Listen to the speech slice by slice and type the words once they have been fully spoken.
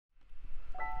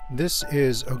This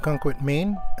is Ogunquit,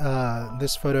 Maine.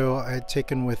 This photo I had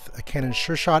taken with a Canon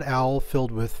SureShot Owl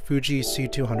filled with Fuji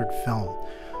C200 film.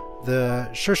 The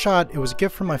SureShot, it was a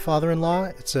gift from my father-in-law.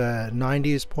 It's a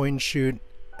 90s point and shoot,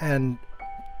 and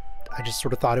I just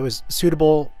sort of thought it was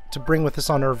suitable to bring with us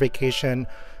on our vacation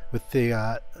with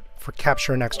the for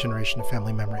capture next generation of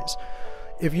family memories.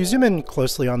 If you zoom in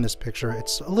closely on this picture,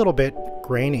 it's a little bit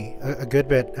grainy, a good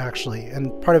bit actually,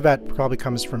 and part of that probably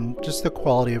comes from just the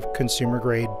quality of consumer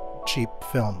grade cheap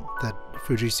film that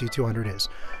Fuji C200 is.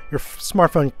 Your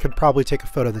smartphone could probably take a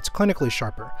photo that's clinically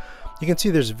sharper. You can see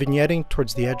there's vignetting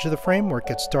towards the edge of the frame where it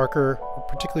gets darker,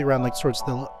 particularly around like towards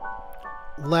the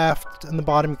left and the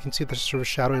bottom. You can see the sort of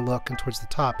shadowy look, and towards the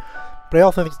top. But I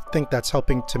also think that's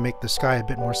helping to make the sky a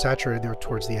bit more saturated there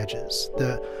towards the edges.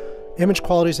 The image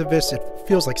qualities of this, it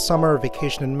feels like summer,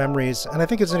 vacation, and memories, and I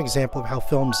think it's an example of how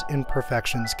film's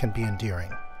imperfections can be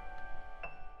endearing.